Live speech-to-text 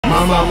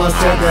My mama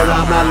said that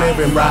I'm not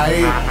living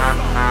right.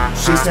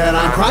 She said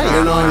I'm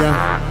crying on ya.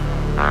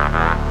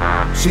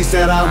 She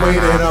said I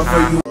waited up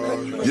for you.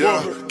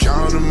 Yeah,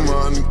 counting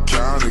money,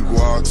 counting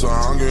guap,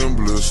 I'm getting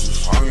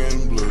blisters.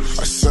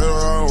 I said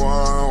I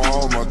want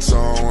hold my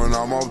tongue when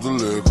I'm off the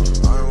liquor.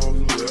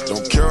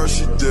 Don't care if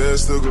she dead,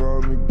 still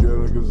go me get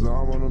her, cause I'm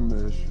on a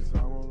mission.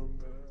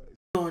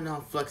 What's going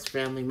on, Flex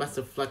family?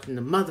 Master Flex in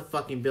the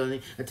motherfucking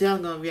building. And today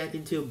I'm gonna be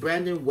reacting to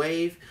Brandon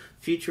Wave,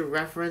 Future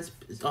Reference,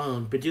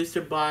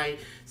 producer by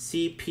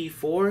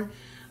CP4.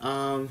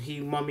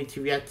 He wanted me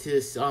to react to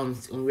this,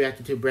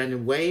 reacting to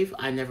Brandon Wave.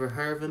 I never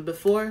heard of him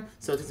before,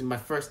 so this is my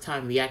first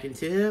time reacting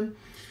to him.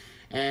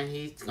 And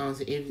he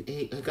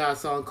got a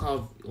song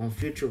called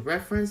Future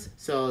Reference,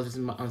 so this is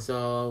my,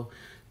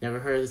 never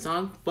heard of the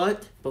song.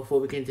 But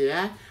before we get into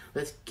that,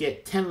 let's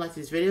get 10 likes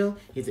to this video.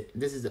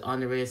 This is the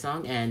underrated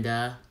song, and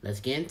let's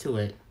get into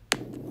it.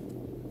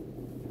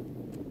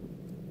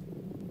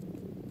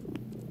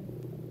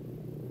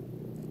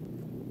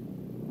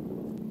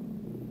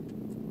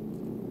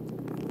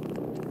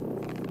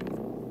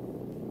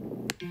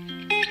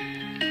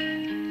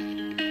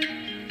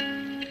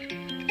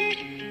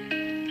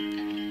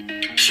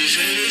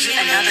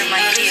 Another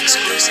Mikey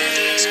exclusive.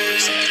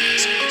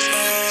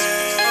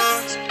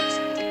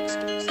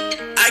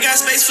 I got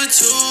space for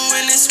two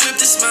in this whip,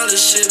 the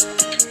smallest ship.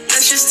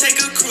 Let's just take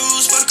a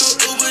cruise, fuck a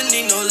Uber,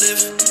 need no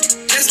lift.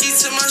 Jet ski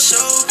to my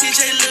show, PJ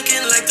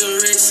looking like the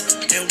Ritz.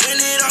 And when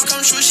it all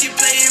comes true, she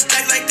play it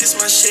back like this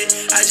my shit.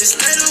 I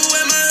just let her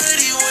wear my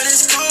hoodie when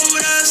it's cold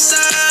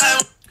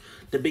outside.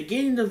 The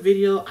beginning of the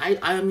video,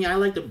 I mean I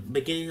like the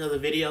beginning of the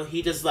video.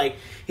 He just like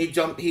he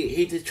tried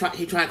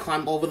to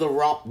climb over the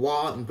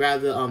wall and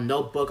grab the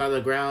notebook out of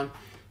the ground,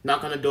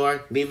 knock on the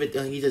door, leave it.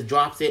 He just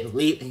drops it,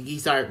 leave, and he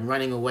started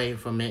running away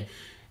from it.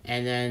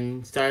 And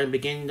then starting the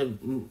beginning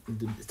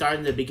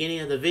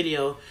of the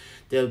video,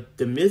 the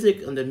music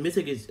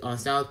is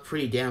sounds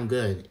pretty damn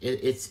good.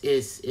 It's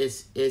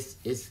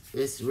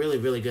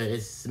really good.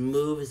 It's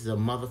smooth. It's a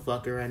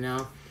motherfucker right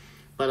now,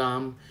 but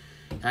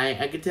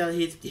I can tell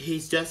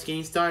he's just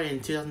getting started in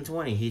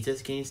 2020. He's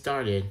just getting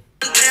started.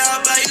 I'll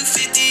buy you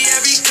 50,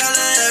 every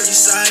color, every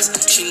size.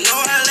 She know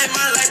I lay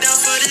my light down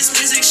for this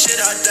music shit,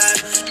 I'll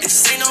die.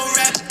 This ain't no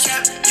rap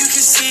cap, you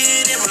can see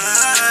it in my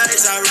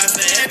eyes. I rap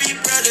for every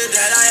brother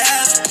that I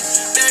have.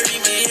 Bury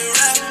me in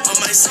rap, on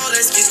my soul,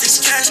 let's get this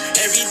cash.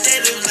 Every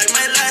day live like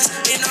my last,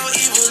 ain't no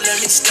evil,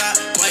 let me stop.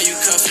 Why you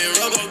cuffing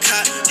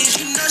Robocop? Did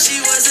you know she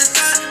was a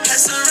thought?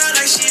 Pass around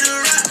like she the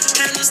rock.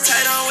 Handles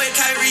tight on with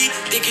Kyrie,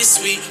 think it's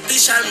sweet,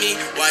 bitch I me.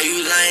 Why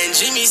you lying,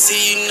 Jimmy?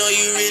 See, you know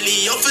you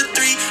really 0 for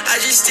 3. I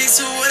just stick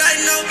to what I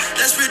know,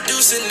 that's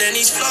producing and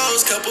these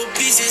flows. Couple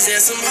pieces and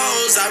some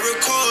hoes, I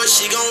record,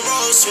 she gon'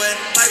 roll, sweat.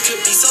 Life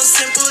could be so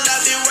simple,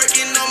 I've been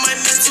working on my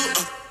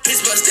mental. His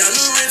bust down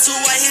the rental,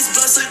 why his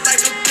bust look like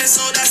a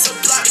pencil, that's a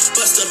block,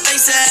 bust a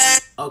face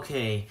ass.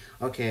 Okay,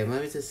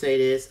 let me just say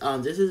this.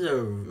 This is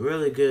a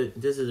really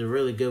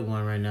good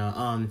one right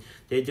now.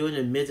 They're doing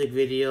a music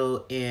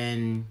video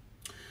in,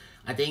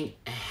 I think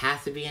it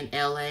has to be in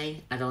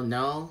LA, I don't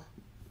know.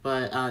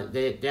 But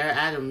they're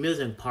at a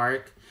amusement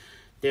park.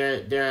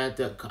 They're at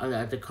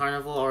the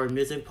carnival or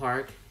amusement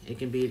park. It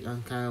can be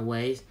kind of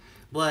ways,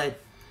 but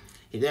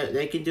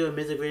they can do a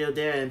music video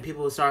there, and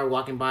people start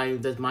walking by,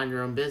 just mind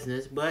their own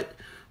business. But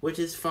which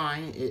is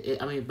fine.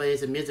 I mean, but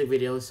it's a music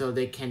video, so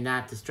they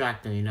cannot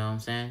distract them. You know what I'm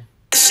saying?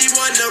 She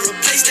wanna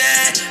replace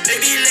that.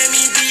 Baby, let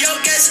me be your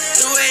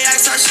guest. The way I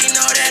talk, she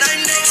know that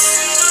I'm next.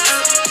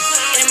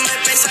 In my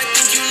face, I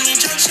think you need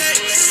your check.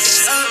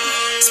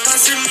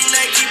 Sponsor me,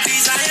 Nike,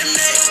 please, I am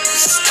next.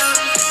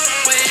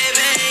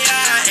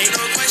 Ain't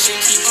no question,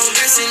 keep on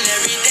guessing.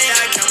 Every day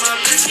I count my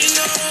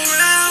blessings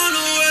around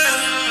the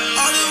world,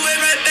 all the way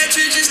right back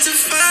to just to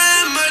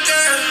find my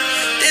girl.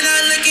 Then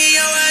I look in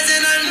your eyes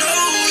and I know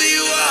who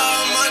you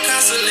are, my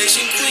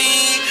consolation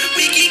queen.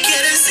 We can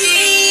get a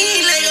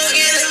scene, let go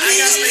get a I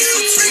got space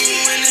for two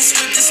in this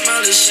with the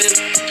smallest shit.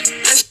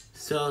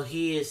 So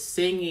he is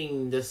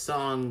singing the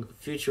song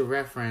Future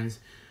Reference,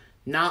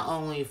 not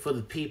only for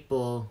the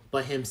people,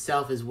 but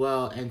himself as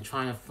well, and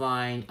trying to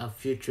find a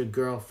future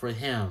girl for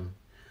him.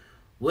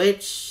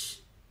 Which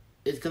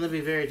is going to be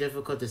very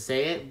difficult to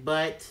say it,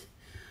 but,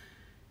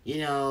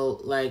 you know,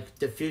 like,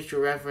 the future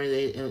reference,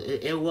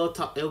 it will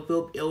talk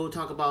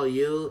about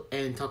you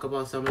and talk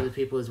about some of the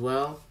people as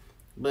well.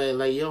 But,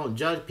 like, you don't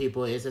judge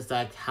people, it's just,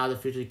 like, how the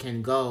future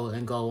can go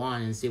and go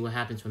on and see what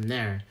happens from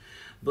there.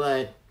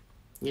 But,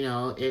 you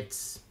know,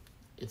 it's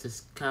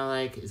just kind of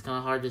like, it's kind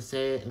of hard to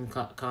say it and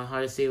kind of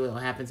hard to see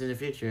what happens in the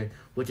future.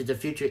 Which is the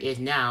future is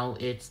now,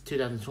 it's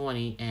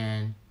 2020,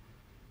 and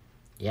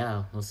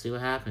yeah, we'll see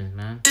what happens,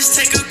 man. Just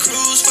take a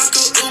cruise, fuck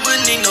a Uber,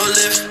 need no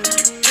lift.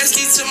 Jet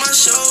ski to my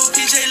show,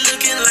 PJ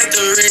looking like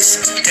the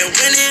Ritz. And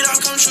when it all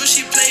comes true,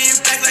 she play it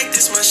back like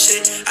this my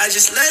shit. I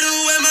just let her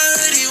wear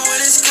my hoodie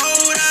when it's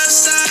cold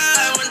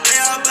outside. One day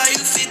I'll buy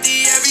you 50,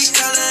 every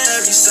color,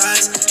 every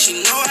size.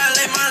 She know I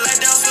lay my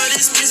life down for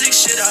this music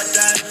shit, I'll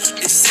die.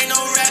 This ain't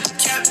no rap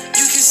cap,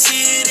 you can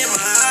see it in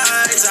my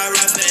eyes. I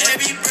rap for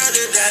every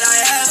brother that I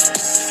have.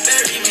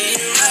 Bury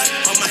me in rap,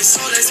 on my like,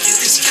 so let's get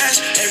this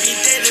cash. Every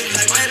day look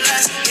like my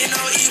last. Ain't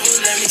no evil,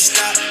 let me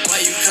stop.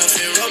 Why you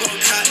cuffin'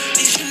 Robocop?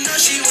 Did you know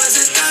she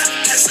was a thot?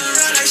 Pass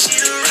around like she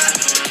the rock.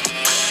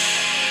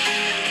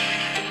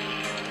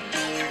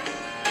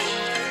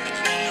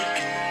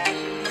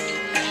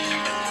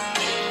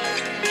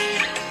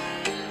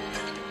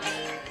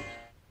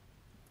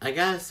 I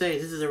gotta say,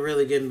 this is a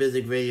really good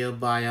music video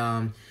by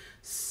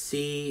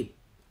CSPR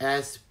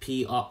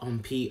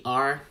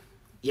PR.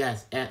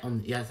 Yes,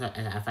 yes.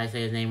 If I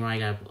say his name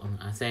right, I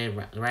say it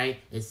right.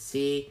 It's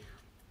CSPR.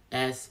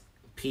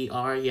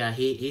 Yeah,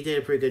 he did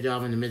a pretty good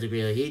job in the music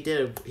video.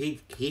 He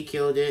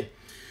killed it.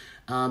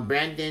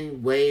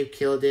 Brandon Wave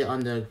killed it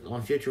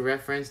on Future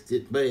Reference.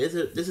 But this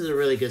is a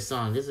really good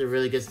song. This is a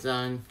really good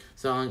song.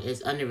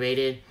 It's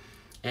underrated,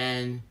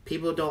 and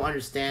people don't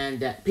understand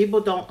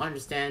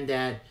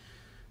that.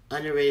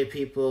 Underrated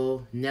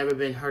people never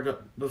been heard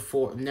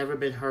before.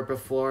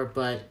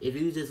 But if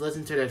you just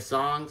listen to their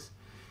songs,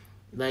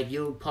 like,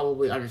 you'll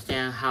probably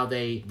understand how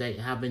they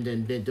have been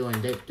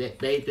doing.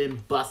 They've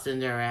been busting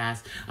their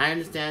ass. I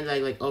understand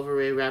like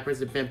overrated rappers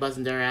have been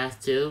busting their ass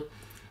too,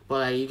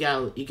 but like, you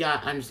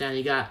got understand.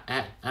 You got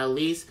at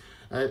least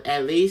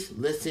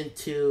listen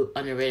to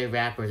underrated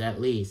rappers at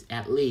least.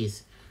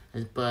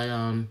 But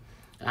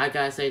I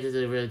gotta say, this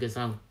is a really good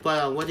song.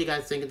 But what do you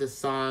guys think of the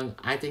song?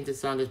 I think the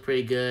song is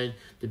pretty good.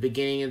 The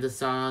beginning of the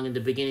song and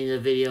the beginning of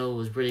the video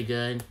was pretty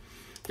good.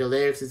 The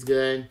lyrics is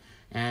good,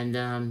 and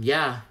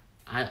yeah,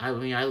 I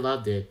mean, I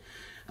loved it.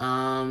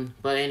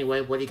 But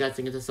anyway, what do you guys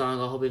think of the song?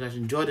 I hope you guys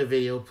enjoyed the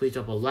video. Please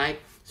drop a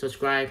like,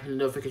 subscribe, hit the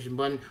notification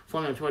button.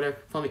 Follow me on Twitter,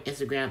 follow me on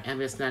Instagram,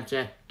 and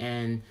Snapchat.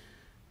 And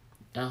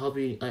I hope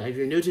you, if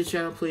you're new to the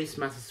channel, please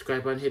smash the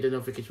subscribe button, hit the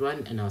notification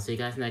button, and I'll see you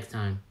guys next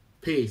time.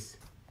 Peace.